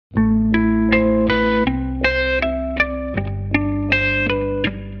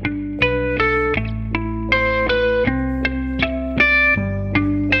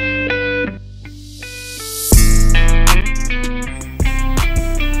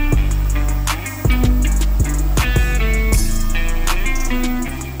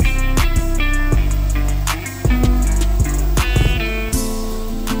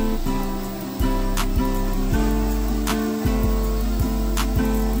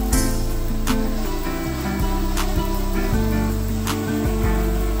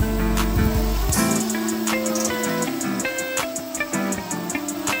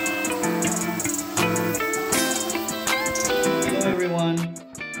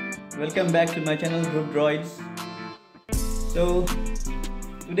welcome back to my channel Group Droids. So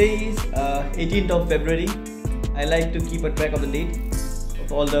today is 18th of February. I like to keep a track of the date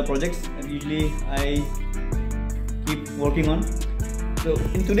of all the projects that usually I keep working on. So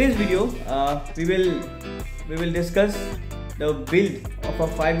in today's video we will discuss the build of a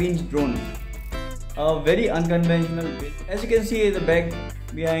 5-inch drone, a very unconventional build. As you can see in the back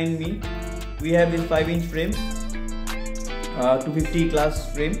behind me, we have this 5-inch frame, 250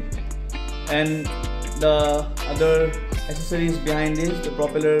 class frame, and the other accessories behind this, the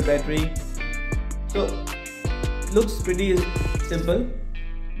propeller, battery. So looks pretty simple,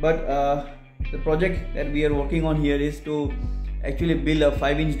 but the project that we are working on here is to actually build a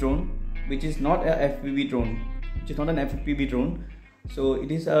 5-inch drone, which is not a FPV drone, so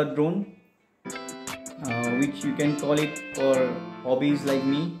it is a drone which you can call it for hobbies like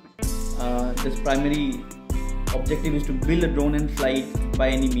me. This primary objective is to build a drone and fly it by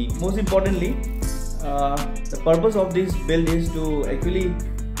any means. Most importantly, the purpose of this build is to actually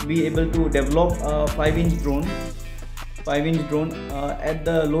be able to develop a 5-inch drone at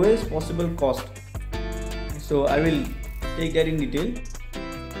the lowest possible cost. So I will take that in detail.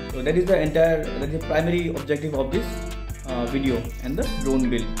 So that is the primary objective of this video and the drone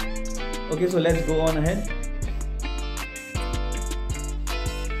build. Okay, so let's go on ahead.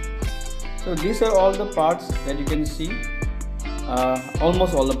 So these are all the parts that you can see,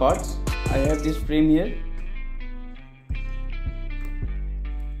 almost all the parts. I have this frame here.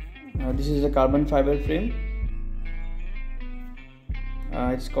 This is a carbon fiber frame.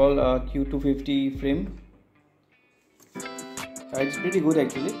 It's called a Q250 frame. It's pretty good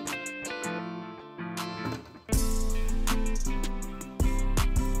actually.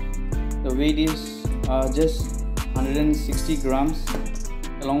 The weight is just 160 grams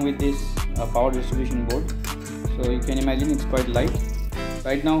along with this power distribution board. So you can imagine it's quite light.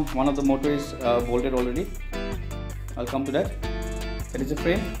 Right now one of the motor is bolted already. I'll come to that. That is the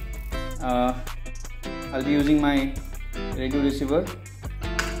frame. I'll be using my radio receiver.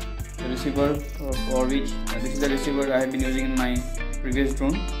 The receiver for which this is the receiver I have been using in my previous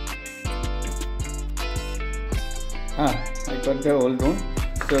drone. I got the old drone.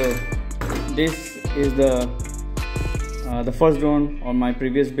 So this is the first drone on my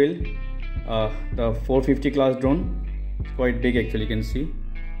previous build, the 450 class drone. It's quite big actually, you can see.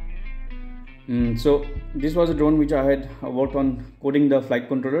 So this was a drone which I had worked on coding the flight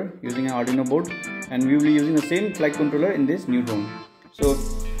controller using an Arduino board, and we will be using the same flight controller in this new drone. So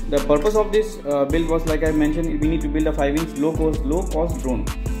the purpose of this build was, like I mentioned, we need to build a 5-inch low cost drone.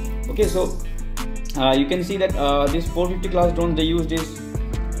 Okay, so you can see that this 450 class drone, they use this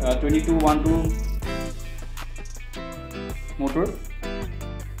 2212 motor.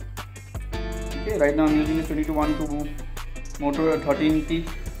 Okay, right now I'm using this 2212 motor,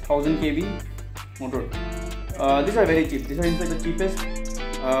 13,000 kV motor. These are very cheap. These are in fact the cheapest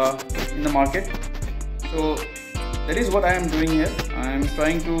in the market. So that is what I am doing here. I am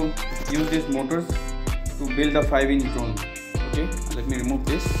trying to use these motors to build a 5-inch drone. Okay, let me remove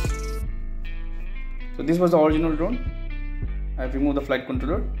this. So this was the original drone. I have removed the flight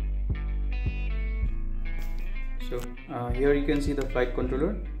controller. So here you can see the flight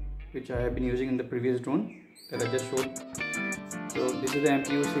controller which I have been using in the previous drone that I just showed. So this is the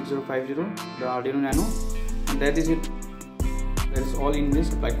MPU 6050, the Arduino Nano, and that is it. That is all in this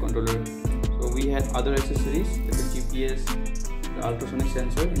flight controller. So we had other accessories like the GPS, the ultrasonic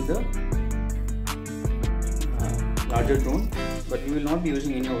sensor in the larger drone, but we will not be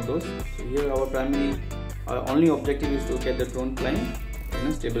using any of those. So here our only objective is to get the drone flying in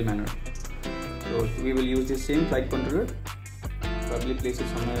a stable manner. So we will use the same flight controller, probably place it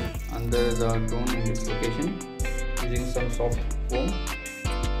somewhere under the drone in this location using some soft foam.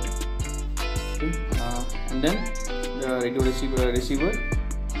 Okay. And then the radio receiver.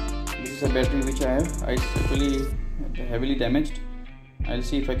 This is a battery which I have. It's actually heavily damaged. I'll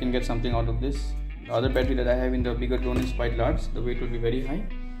see if I can get something out of this. The other battery that I have in the bigger drone is quite large. The weight will be very high.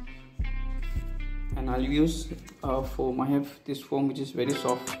 And I'll use foam. I have this foam which is very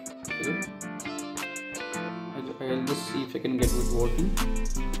soft. Okay. I'll just see if I can get it working.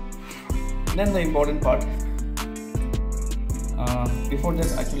 Then the important part. Before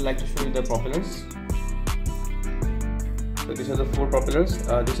that, I actually like to show you the propellers. So these are the 4 propellers.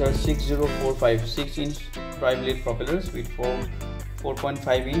 These are 6045 6-inch tri-blade propellers with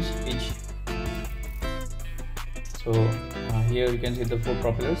 4.5 inch each. So here you can see the 4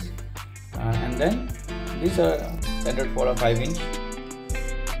 propellers, and then these are standard for a 5-inch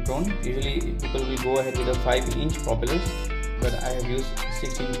drone. Usually people will go ahead with a 5-inch propellers, but I have used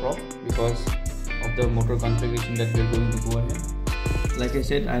 6-inch prop because of the motor configuration that we are going to go ahead. like I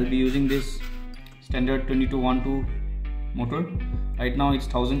said, I'll be using this standard 2212 motor. Right now it's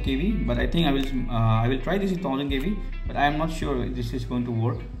 1000 kV, but I think I will try this with 1000 kV, but I am not sure if this is going to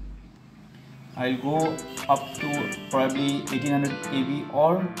work. I'll go up to probably 1800 kV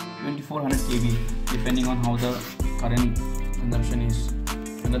or 2400 kV depending on how the current consumption is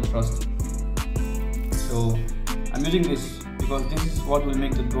and the thrust. So I'm using this because this is what will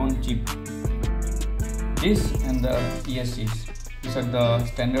make the drone cheap. This and the ESCs, these are the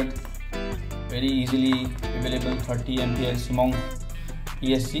standard, very easily available 30 ampere Simong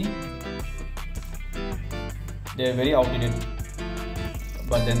ESC. They are very outdated,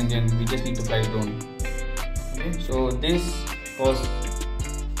 but then again we just need to fly the drone. Okay, so this cost,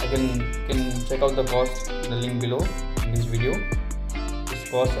 I can check out the cost in the link below in this video. This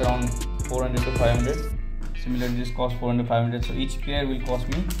costs around 400 to 500. Similarly, this costs 400 500. So each pair will cost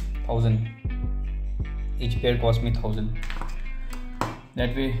me 1000. Each pair cost me 1000.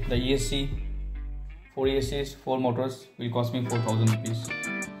 That way the ESC, 4 ESCs, 4 motors will cost me 4000 rupees.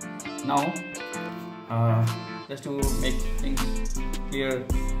 Now just to make things clear,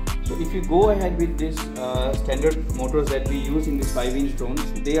 so if you go ahead with this standard motors that we use in these 5-inch drones,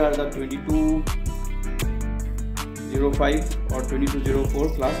 they are the 2205 or 2204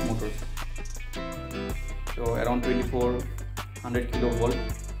 class motors, so around 2400 kilovolt.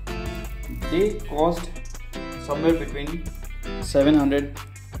 They cost somewhere between 700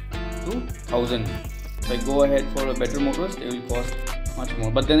 to 1000. If I go ahead for a better motors, they will cost much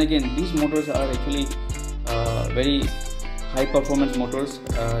more. But then again, these motors are actually very high performance motors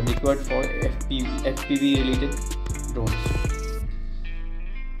required for FPV related drones.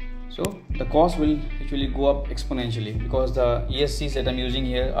 So the cost will actually go up exponentially because the ESCs that I'm using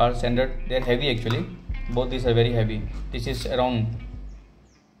here are standard. They are heavy actually. Both these are very heavy. This is around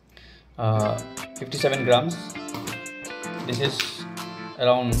 57 grams. This is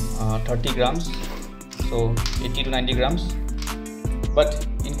around 30 grams, so 80 to 90 grams. But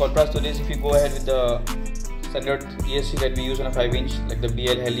in contrast to this, if you go ahead with the standard ESC that we use on a 5-inch, like the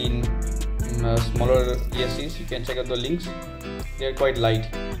BL Heli, smaller ESCs, you can check out the links. They are quite light.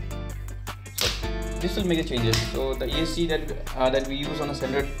 So this will make a changes. So the ESC that we use on a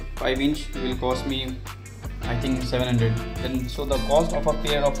standard 5-inch will cost me, I think, 700. Then so the cost of a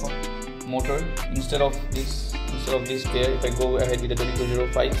pair of motor instead of this pair, if I go ahead with the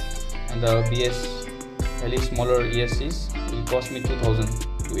 2205 and the BS Heli smaller ESCs, will cost me 2000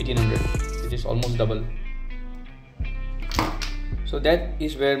 to 1800, which is almost double. So that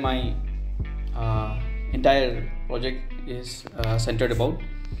is where my entire project is centered about.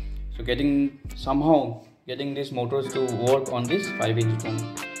 So somehow getting these motors to work on this 5-inch drone.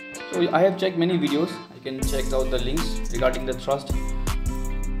 So I have checked many videos. I can check out the links regarding the thrust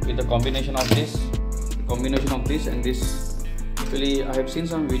with the combination of this and this. Actually, I have seen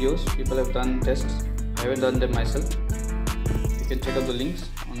some videos, people have done tests. I haven't done them myself. You can check out the links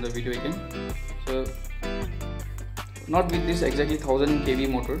on the video again. So not with this exactly 1000 kV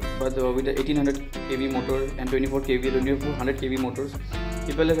motor, but with the 1800 kV motor and 2400 kV motors,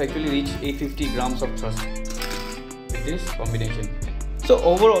 people have actually reached 850 grams of thrust with this combination. So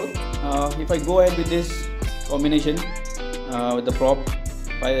overall, if I go ahead with this combination with the prop,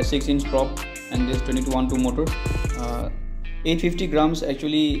 6-inch prop and this 2212 motor, 850 grams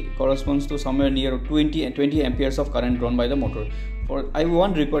actually corresponds to somewhere near 20 amperes of current drawn by the motor. I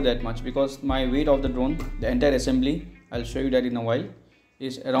won't require that much because my weight of the drone, the entire assembly, I'll show you that in a while,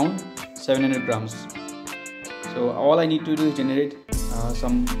 is around 700 grams. So all I need to do is generate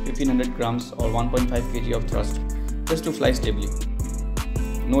some 1500 grams or 1.5 kg of thrust just to fly stably.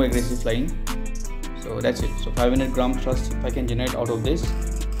 No aggressive flying. So that's it. So 500 gram thrust if I can generate out of this,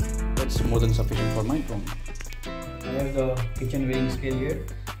 that's more than sufficient for my drone. I have the kitchen weighing scale here.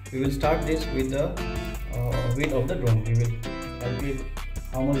 We will start this with the weight of the drone. We will calculate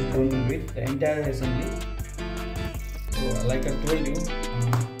how much drone will weigh, the entire assembly. So like I told you,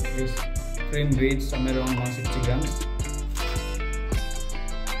 this frame weighs somewhere around 160 grams.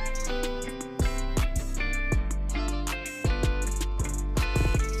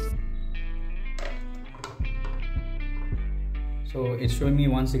 So it's showing me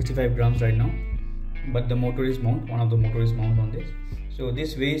 165 grams right now, but the motor is mount, one of the motor is mount on this. So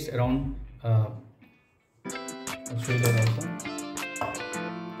this weighs around, I'll show you that also.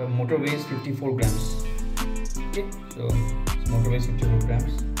 The motor weighs 54 grams. Okay, so this motor weighs 54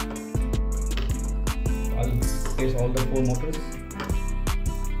 grams. So I'll place all the 4 motors.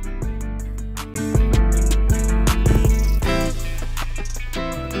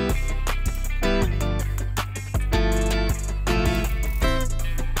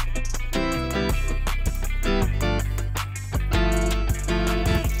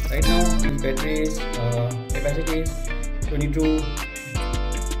 This battery's capacity is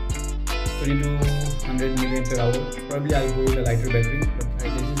 2200 milliampere hour. Probably I'll go with a lighter battery, but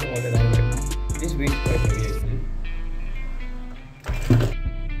this is all that I have right now. This weight is quite heavy actually.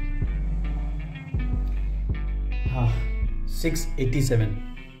 687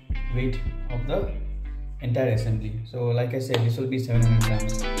 weight of the entire assembly. So like I said, this will be 700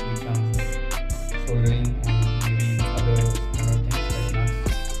 grams with some soldering and maybe other things like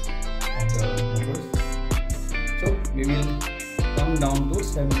nuts of the motors. So we will come down to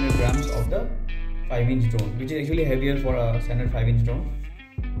 700 grams of the 5-inch drone, which is actually heavier for a standard 5-inch drone.